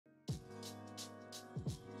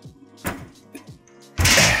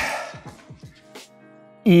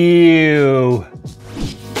Ew.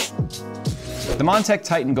 The Montech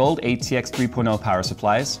Titan Gold ATX 3.0 power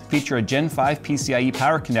supplies feature a Gen 5 PCIe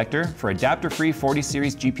power connector for adapter-free 40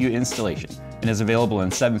 series GPU installation and is available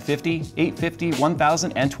in 750, 850,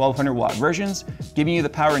 1000, and 1200 watt versions, giving you the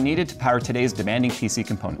power needed to power today's demanding PC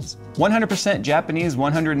components. 100% Japanese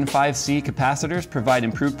 105C capacitors provide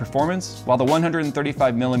improved performance, while the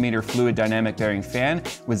 135mm fluid dynamic bearing fan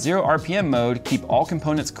with 0 RPM mode keep all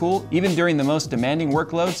components cool even during the most demanding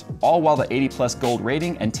workloads, all while the 80+ gold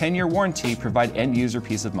rating and 10-year warranty provide end user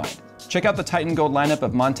peace of mind. Check out the Titan Gold lineup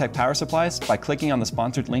of Montech power supplies by clicking on the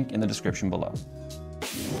sponsored link in the description below.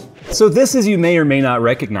 So this, as you may or may not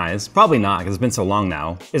recognize, probably not because it's been so long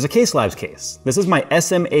now, is a JayzLabs case. This is my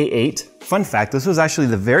SMA8. Fun fact, this was actually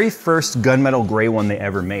the very first gunmetal gray one they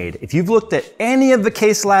ever made. If you've looked at any of the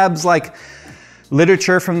JayzLabs like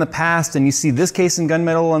literature from the past and you see this case in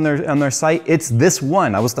gunmetal on their site, it's this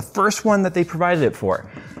one. I was the first one that they provided it for.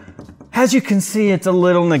 As you can see, it's a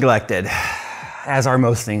little neglected, as are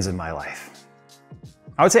most things in my life.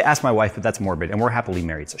 I would say ask my wife, but that's morbid, and we're happily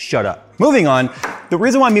married, so shut up. Moving on, the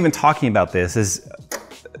reason why I'm even talking about this is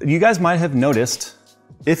you guys might have noticed,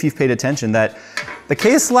 if you've paid attention, that the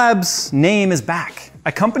JayzLabs name is back.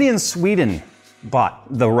 A company in Sweden bought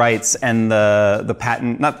the rights and the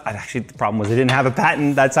patent. Actually, the problem was they didn't have a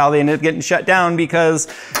patent. That's how they ended up getting shut down, because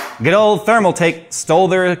good old Thermaltake stole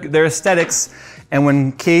their aesthetics, and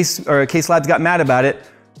when JayzLabs got mad about it,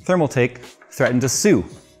 Thermaltake threatened to sue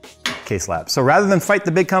JayzLabs. So rather than fight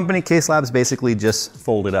the big company, JayzLabs basically just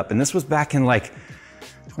folded up. And this was back in like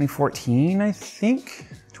 2014, I think?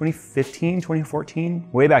 2015, 2014?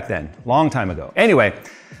 Way back then, long time ago. Anyway,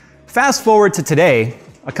 fast forward to today,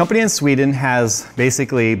 a company in Sweden has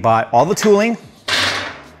basically bought all the tooling.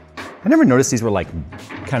 I never noticed these were like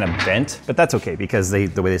kind of bent, but that's okay because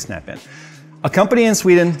the way they snap in. A company in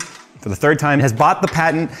Sweden, for the third time, has bought the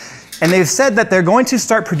patent, and they've said that they're going to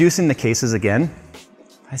start producing the cases again.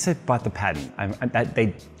 I said bought the patent.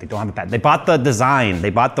 They don't have a patent. They bought the design, they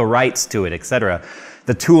bought the rights to it, etc.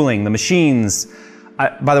 The tooling, the machines.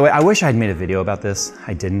 By the way, I wish I had made a video about this.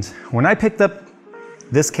 I didn't. When I picked up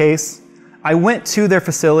this case, I went to their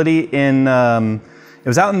facility in, it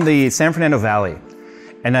was out in the San Fernando Valley.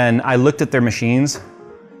 And then I looked at their machines.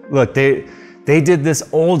 Look, they did this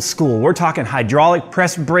old school. We're talking hydraulic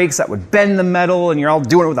press brakes that would bend the metal, and you're all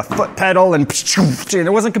doing it with a foot pedal, and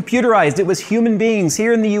it wasn't computerized. It was human beings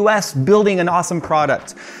here in the US building an awesome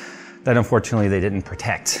product that unfortunately they didn't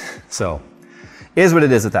protect. So it is what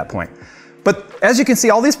it is at that point. But as you can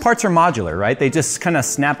see, all these parts are modular, right? They just kind of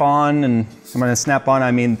snap on, and I'm gonna snap on,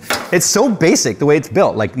 I mean, it's so basic the way it's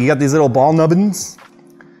built. Like you got these little ball nubbins,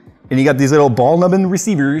 and you got these little ball nubbin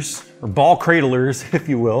receivers, or ball cradlers, if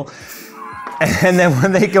you will. And then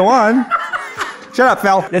when they go on, shut up,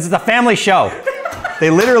 Mel. This is a family show.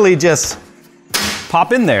 They literally just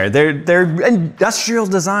pop in there. They're industrial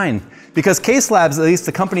design. Because JayzLabs, at least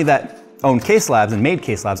the company that owned JayzLabs and made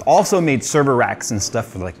JayzLabs, also made server racks and stuff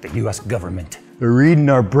for like the US government. They're reading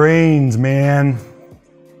our brains, man.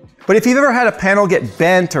 But if you've ever had a panel get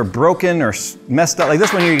bent or broken or messed up, like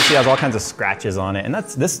this one here, you see has all kinds of scratches on it. And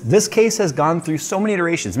this case has gone through so many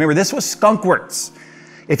iterations. Remember, this was Skunkworks.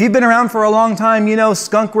 If you've been around for a long time, you know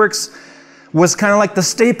Skunkworks was kind of like the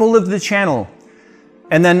staple of the channel.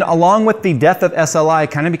 And then along with the death of SLI,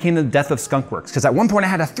 kind of became the death of Skunkworks. Because at one point I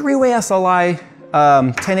had a 3-way SLI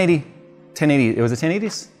 1080, it was a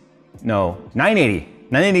 1080s? No, 980.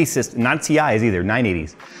 980 system, not TIs either,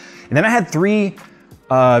 980s. And then I had 3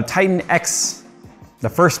 Titan X, the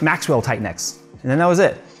first Maxwell Titan X. And then that was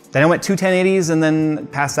it. Then I went 2 1080s, and then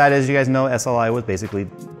past that, as you guys know, SLI was basically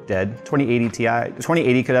dead. 2080 Ti,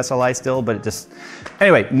 2080 could SLI still, but it just,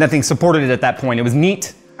 anyway, nothing supported it at that point. It was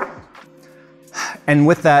neat. And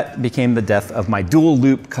with that became the death of my dual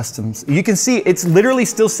loop customs. You can see it's literally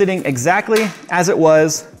still sitting exactly as it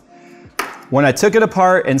was when I took it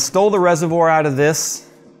apart and stole the reservoir out of this.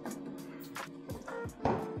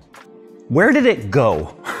 Where did it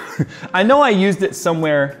go? I know I used it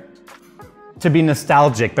somewhere to be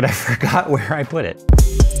nostalgic, but I forgot where I put it.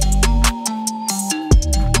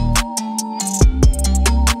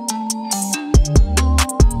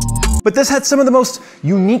 But this had some of the most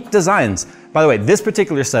unique designs. By the way, this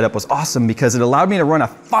particular setup was awesome because it allowed me to run a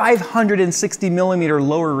 560mm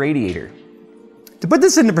lower radiator. To put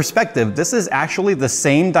this into perspective, this is actually the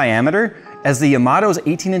same diameter as the Yamato's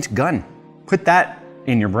 18-inch gun. Put that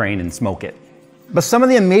in your brain and smoke it. But some of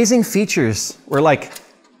the amazing features were like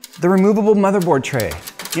the removable motherboard tray.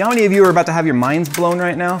 You know how many of you are about to have your minds blown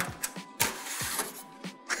right now?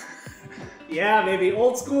 Yeah, baby,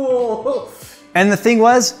 old school. And the thing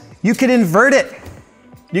was, you could invert it.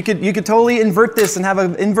 You could totally invert this and have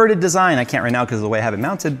an inverted design. I can't right now because of the way I have it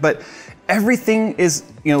mounted, but everything is,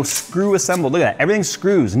 you know, screw assembled. Look at that, everything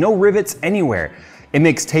screws, no rivets anywhere. It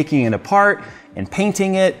makes taking it apart and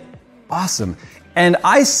painting it awesome. And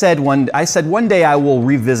I said one day I will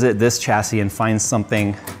revisit this chassis and find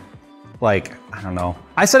something like, I don't know.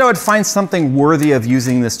 I said I would find something worthy of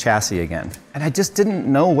using this chassis again. And I just didn't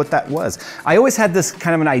know what that was. I always had this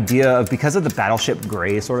kind of an idea of, because of the battleship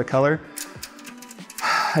gray sort of color,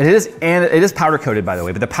 and it is powder coated, by the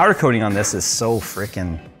way, but the powder coating on this is so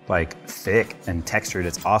freaking like thick and textured.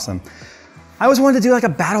 It's awesome. I always wanted to do like a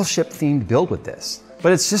battleship themed build with this,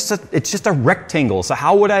 but it's just a rectangle. So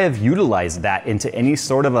how would I have utilized that into any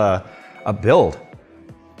sort of a build?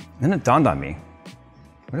 And then it dawned on me,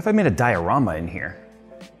 what if I made a diorama in here?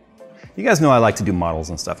 You guys know I like to do models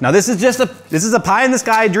and stuff. Now this is a pie in the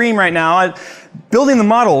sky dream right now. Building the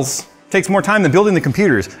models takes more time than building the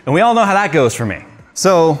computers, and we all know how that goes for me.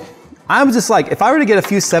 So I'm just like, if I were to get a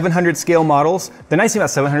few 700 scale models, the nice thing about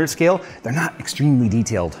 700 scale, they're not extremely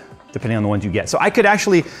detailed, depending on the ones you get. So I could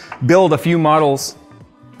actually build a few models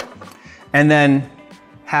and then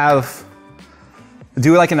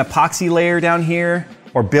do like an epoxy layer down here,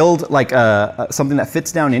 or build like something that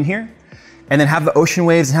fits down in here, and then have the ocean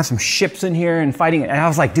waves and have some ships in here and fighting. And I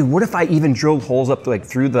was like, dude, what if I even drilled holes up like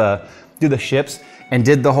through the ships and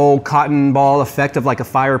did the whole cotton ball effect of like a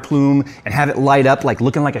fire plume and have it light up like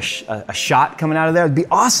looking like a shot coming out of there? It'd be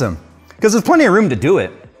awesome, because there's plenty of room to do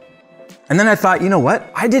it. And then I thought, you know what?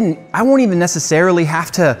 I won't even necessarily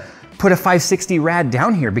have to put a 560 rad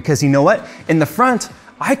down here, because you know what? In the front,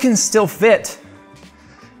 I can still fit.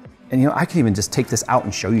 And you know, I can even just take this out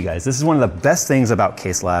and show you guys. This is one of the best things about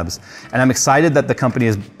Case Labs. And I'm excited that the company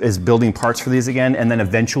is building parts for these again, and then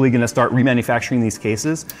eventually gonna start remanufacturing these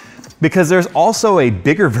cases. Because there's also a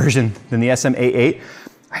bigger version than the SM88.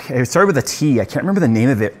 It started with a T, I can't remember the name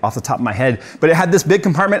of it off the top of my head, but it had this big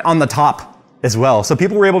compartment on the top as well. So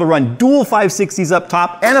people were able to run dual 560s up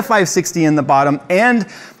top, and a 560 in the bottom, and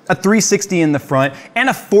a 360 in the front, and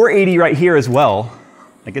a 480 right here as well.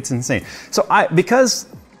 Like, it's insane. So because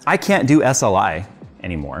I can't do SLI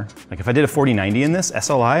anymore. Like if I did a 4090 in this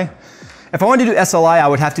SLI, if I wanted to do SLI, I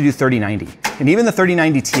would have to do 3090. And even the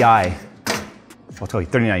 3090 Ti, I'll tell you,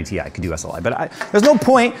 3090 Ti could do SLI, but there's no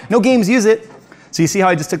point, no games use it. So you see how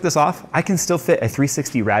I just took this off? I can still fit a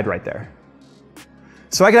 360 rad right there.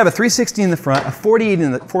 So I could have a 360 in the front, a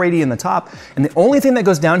 480 in the top, and the only thing that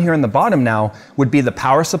goes down here in the bottom now would be the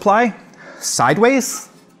power supply sideways.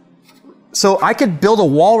 So I could build a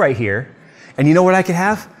wall right here, and you know what I could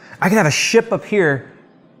have? I could have a ship up here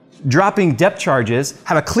dropping depth charges,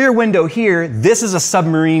 have a clear window here. This is a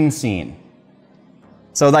submarine scene.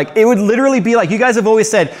 So like, it would literally be like, you guys have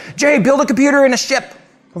always said, Jay, build a computer in a ship.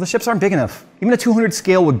 Well, the ships aren't big enough. Even a 200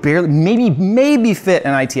 scale would barely, maybe fit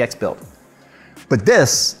an ITX build. But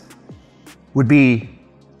this would be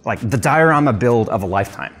like the diorama build of a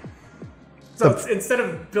lifetime. So instead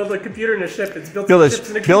of build a computer in a ship, it's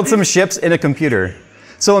build some ships in a computer.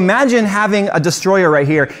 So imagine having a destroyer right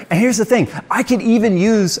here. And here's the thing, I could even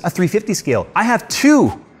use a 350 scale. I have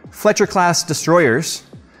 2 Fletcher class destroyers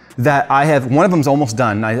that one of them's almost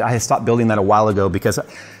done. I stopped building that a while ago because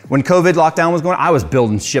when COVID lockdown was going on, I was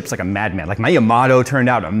building ships like a madman. Like my Yamato turned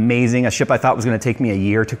out amazing. A ship I thought was gonna take me a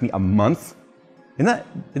year, took me a month. Isn't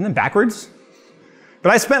that backwards?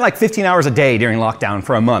 But I spent like 15 hours a day during lockdown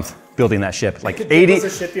for a month building that ship. Like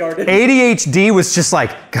ADHD was just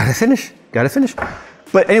like, gotta finish.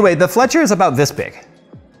 But anyway, the Fletcher is about this big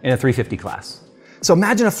in a 350 class. So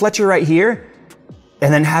imagine a Fletcher right here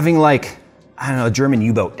and then having like, I don't know, a German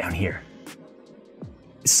U-boat down here,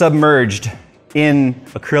 submerged in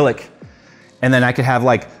acrylic. And then I could have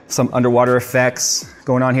like some underwater effects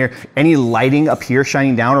going on here. Any lighting up here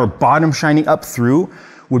shining down or bottom shining up through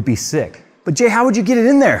would be sick. But Jay, how would you get it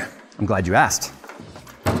in there? I'm glad you asked.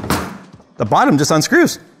 The bottom just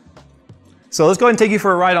unscrews. So let's go ahead and take you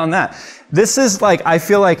for a ride on that. This is like, I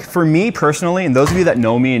feel like for me personally, and those of you that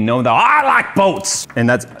know me and know that I like boats, and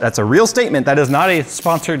that's a real statement, that is not a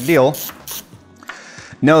sponsored deal,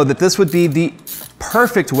 know that this would be the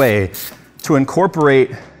perfect way to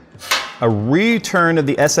incorporate a return of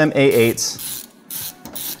the SM88s.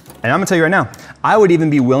 And I'm gonna tell you right now, I would even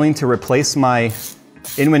be willing to replace my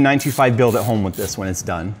Inwin 925 build at home with this when it's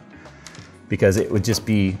done, because it would just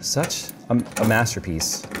be such a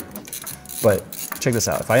masterpiece. But check this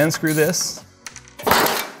out, if I unscrew this,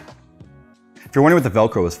 if you're wondering what the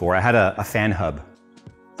Velcro is for, I had a fan hub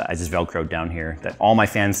that I just Velcroed down here, that all my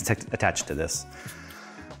fans attached to this.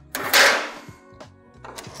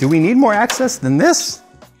 Do we need more access than this?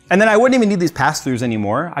 And then I wouldn't even need these pass-throughs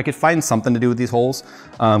anymore. I could find something to do with these holes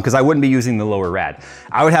because I wouldn't be using the lower rad.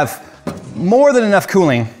 I would have more than enough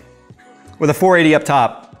cooling with a 480 up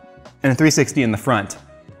top and a 360 in the front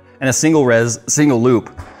and a single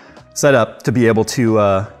loop set up to be able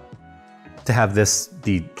to have this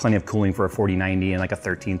be plenty of cooling for a 4090 and like a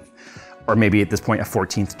 13th, or maybe at this point a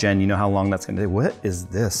 14th gen. You know how long that's gonna take. What is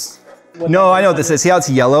this? No, I know what this is. See how it's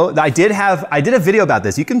yellow? I did a video about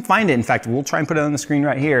this. You can find it. In fact, we'll try and put it on the screen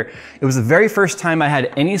right here. It was the very first time I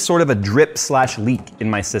had any sort of a drip/leak in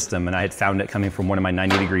my system, and I had found it coming from one of my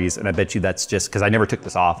 90 degrees, and I bet you that's just, because I never took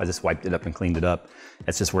this off, I just wiped it up and cleaned it up.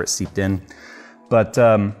 That's just where it seeped in. But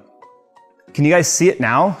can you guys see it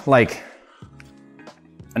now? Like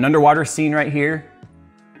an underwater scene right here,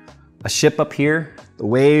 a ship up here, the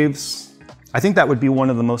waves. I think that would be one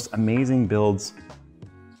of the most amazing builds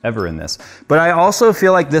ever in this. But I also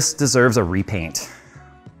feel like this deserves a repaint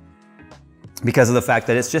because of the fact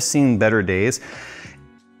that it's just seen better days.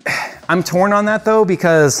 I'm torn on that though,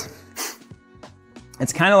 because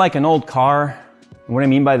it's kind of like an old car. And what I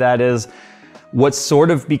mean by that is what's sort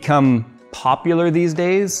of become popular these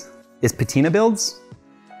days is patina builds,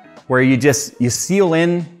 where you seal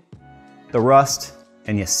in the rust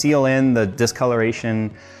and you seal in the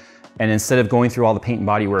discoloration. And instead of going through all the paint and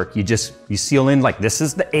body work, you seal in like, this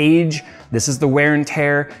is the age, this is the wear and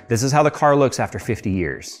tear, this is how the car looks after 50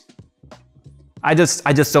 years. I just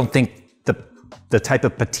don't think the type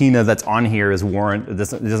of patina that's on here is it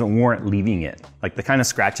doesn't warrant leaving it. Like the kind of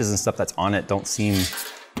scratches and stuff that's on it don't seem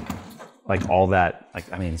like all that,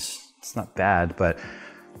 like, I mean, it's not bad, but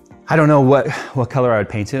I don't know what color I would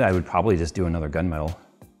paint it. I would probably just do another gunmetal,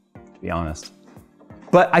 to be honest.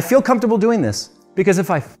 But I feel comfortable doing this, because if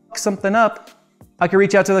I fuck something up, I could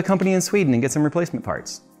reach out to the company in Sweden and get some replacement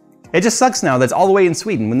parts. It just sucks now that's all the way in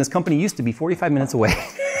Sweden when this company used to be 45 minutes away.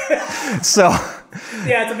 So.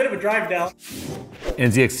 Yeah, it's a bit of a drive down.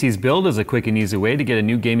 NZXT's build is a quick and easy way to get a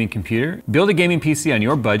new gaming computer. Build a gaming PC on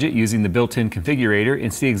your budget using the built-in configurator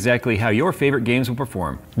and see exactly how your favorite games will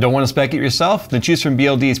perform. Don't want to spec it yourself? Then choose from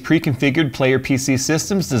BLD's pre-configured player PC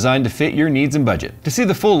systems designed to fit your needs and budget. To see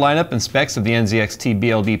the full lineup and specs of the NZXT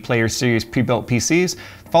BLD Player Series pre-built PCs,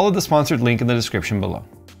 follow the sponsored link in the description below.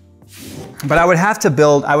 But I would have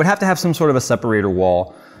to have some sort of a separator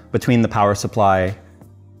wall between the power supply,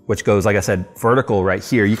 which goes, like I said, vertical right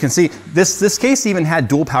here. You can see this case even had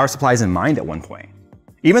dual power supplies in mind at one point.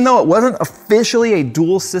 Even though it wasn't officially a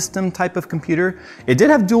dual system type of computer, it did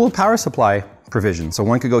have dual power supply provision. So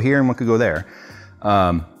one could go here and one could go there.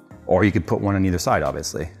 Or you could put one on either side,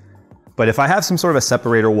 obviously. But if I have some sort of a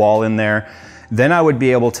separator wall in there, then I would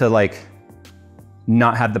be able to like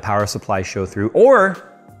not have the power supply show through, or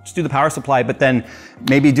just do the power supply, but then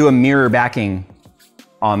maybe do a mirror backing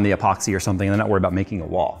on the epoxy or something and then not worry about making a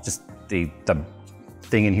wall. Just the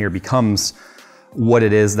thing in here becomes what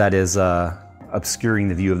it is that is obscuring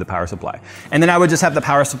the view of the power supply. And then I would just have the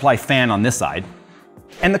power supply fan on this side.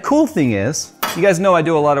 And the cool thing is, you guys know I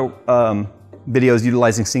do a lot of videos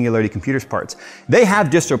utilizing Singularity Computers parts. They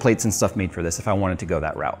have distro plates and stuff made for this if I wanted to go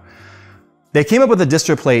that route. They came up with a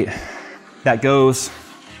distro plate that goes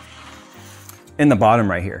in the bottom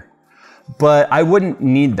right here. But I wouldn't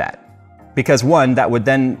need that. Because one, that would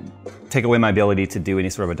then take away my ability to do any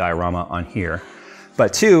sort of a diorama on here.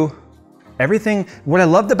 But two, what I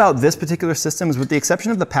loved about this particular system is, with the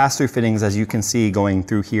exception of the pass-through fittings, as you can see going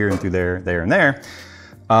through here and through there, there and there,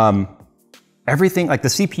 everything, like the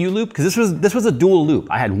CPU loop, because this was a dual loop.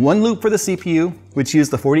 I had one loop for the CPU, which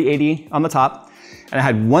used the 4080 on the top, and I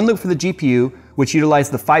had one loop for the GPU, which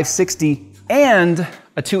utilized the 560 and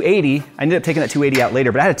a 280. I ended up taking that 280 out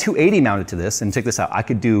later, but I had a 280 mounted to this, and check this out, I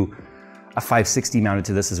could do a 560 mounted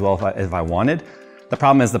to this as well if I wanted. The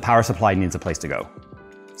problem is the power supply needs a place to go.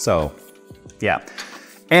 So, yeah.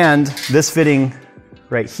 And this fitting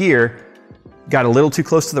right here got a little too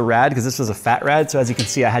close to the rad because this was a fat rad. So as you can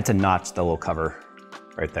see, I had to notch the little cover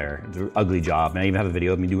right there. It's an ugly job. And I even have a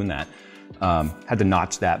video of me doing that. Had to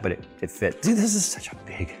notch that, but it fit. Dude, this is such a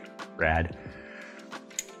big rad.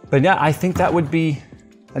 But yeah, I think that'd be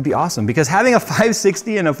awesome, because having a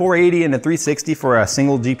 560 and a 480 and a 360 for a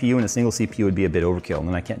single GPU and a single CPU would be a bit overkill, and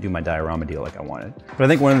then I can't do my diorama deal like I wanted. But I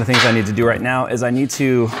think one of the things I need to do right now is I need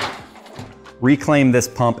to reclaim this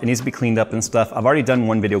pump. It needs to be cleaned up and stuff. I've already done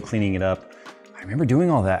one video cleaning it up. I remember doing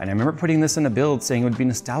all that, and I remember putting this in a build saying it would be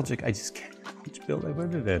nostalgic. I just can't remember which build I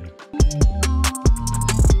put it in.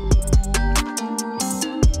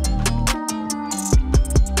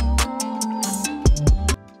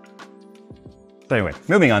 But anyway,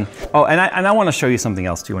 moving on. Oh, and I want to show you something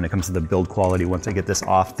else too when it comes to the build quality once I get this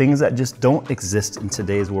off. Things that just don't exist in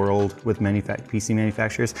today's world with PC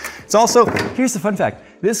manufacturers. It's also, here's the fun fact.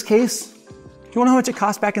 This case, do you want to know how much it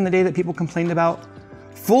cost back in the day that people complained about?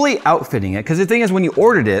 Fully outfitting it, because the thing is when you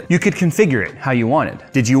ordered it, you could configure it how you wanted.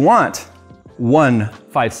 Did you want one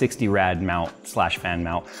 560 rad mount / fan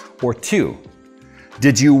mount, or two?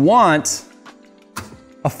 Did you want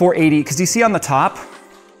a 480, because you see on the top,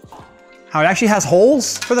 how it actually has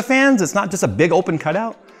holes for the fans? It's not just a big open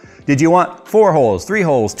cutout. Did you want 4 holes, 3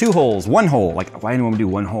 holes, 2 holes, 1 hole? Like, why anyone would do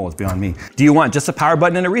 1 hole? It's beyond me. Do you want just a power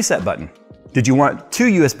button and a reset button? Did you want 2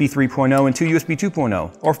 USB 3.0 and 2 USB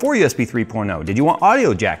 2.0? Or 4 USB 3.0? Did you want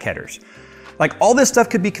audio jack headers? Like, all this stuff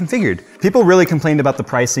could be configured. People really complained about the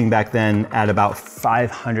pricing back then at about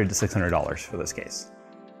 $500 to $600 for this case.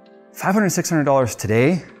 $500, $600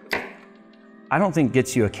 today, I don't think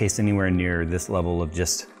gets you a case anywhere near this level of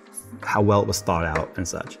just how well it was thought out and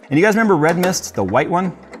such. And you guys remember Red Mist, the white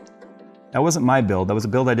one? That wasn't my build, that was a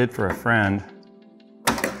build I did for a friend.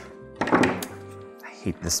 I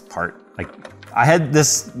hate this part. Like, I had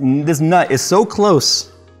this nut is so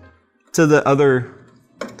close to the other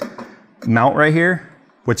mount right here,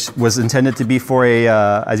 which was intended to be for a,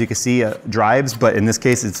 as you can see, drives, but in this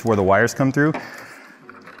case, it's where the wires come through.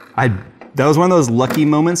 That was one of those lucky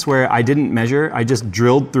moments where I didn't measure. I just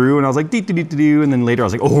drilled through and I was like, dee-dee-dee-dee-dee, and then later I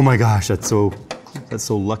was like, oh my gosh, that's so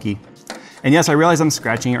lucky. And yes, I realize I'm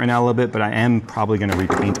scratching it right now a little bit, but I am probably gonna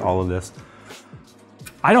repaint all of this.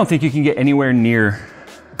 I don't think you can get anywhere near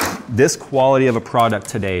this quality of a product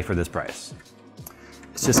today for this price.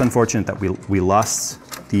 It's just unfortunate that we lost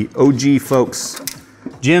the OG folks.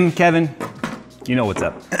 Jim, Kevin, you know what's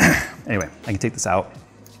up. Anyway, I can take this out.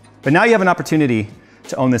 But now you have an opportunity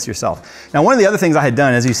to own this yourself. Now, one of the other things I had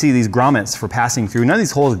done, as you see these grommets for passing through, none of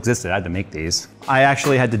these holes existed, I had to make these. I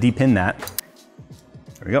actually had to depin that.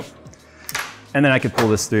 There we go. And then I could pull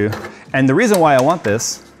this through. And the reason why I want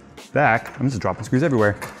this back, I'm just dropping screws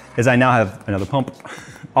everywhere, is I now have another pump.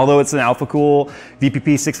 Although it's an AlphaCool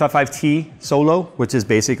VPP 655T Solo, which is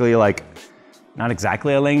basically like, not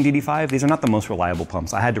exactly a Lang DD5. These are not the most reliable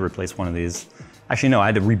pumps. I had to replace one of these. Actually, no, I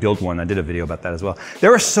had to rebuild one. I did a video about that as well.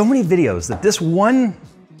 There are so many videos that this one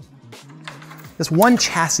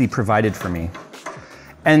chassis provided for me.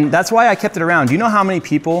 And that's why I kept it around. Do you know how many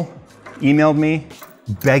people emailed me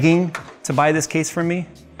begging to buy this case from me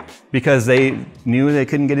because they knew they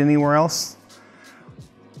couldn't get it anywhere else?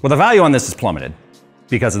 Well, the value on this is plummeted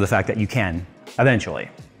because of the fact that you can eventually.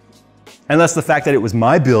 Unless the fact that it was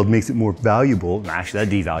my build makes it more valuable. Actually,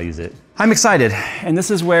 that devalues it. I'm excited, and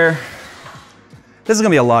this is where this is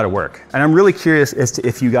gonna be a lot of work. And I'm really curious as to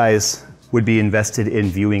if you guys would be invested in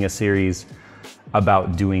viewing a series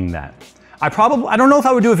about doing that. I don't know if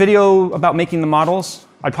I would do a video about making the models.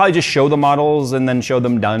 I'd probably just show the models and then show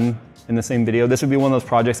them done in the same video. This would be one of those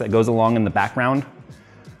projects that goes along in the background.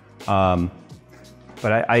 But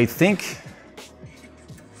I think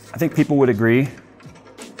people would agree.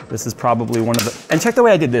 This is probably one of the, and check the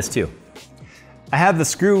way I did this too. I have the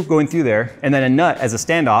screw going through there and then a nut as a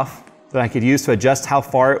standoff that I could use to adjust how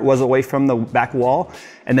far it was away from the back wall,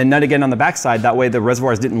 and then nut again on the back side. That way the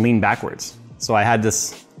reservoirs didn't lean backwards. So I had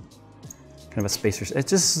this kind of a spacer. It's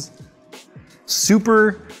just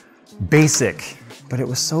super basic, but it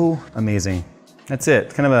was so amazing. That's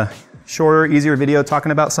it. Kind of a shorter, easier video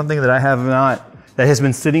talking about something that that has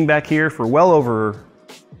been sitting back here for well over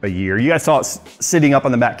a year. You guys saw it sitting up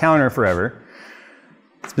on the back counter forever.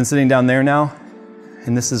 It's been sitting down there now.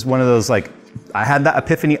 And this is one of those, like, I had that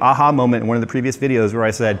epiphany aha moment in one of the previous videos where I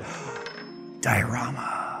said,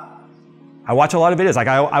 diorama. I watch a lot of videos. Like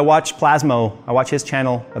I watch Plasmo. I watch his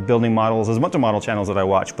channel of building models. There's a bunch of model channels that I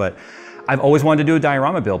watch, but I've always wanted to do a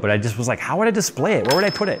diorama build, but I just was like, how would I display it? Where would I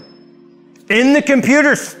put it? In the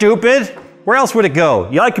computer, stupid. Where else would it go?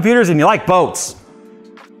 You like computers and you like boats.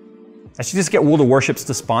 I should just get World of Warships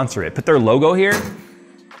to sponsor it. Put their logo here.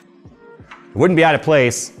 It wouldn't be out of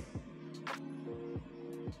place.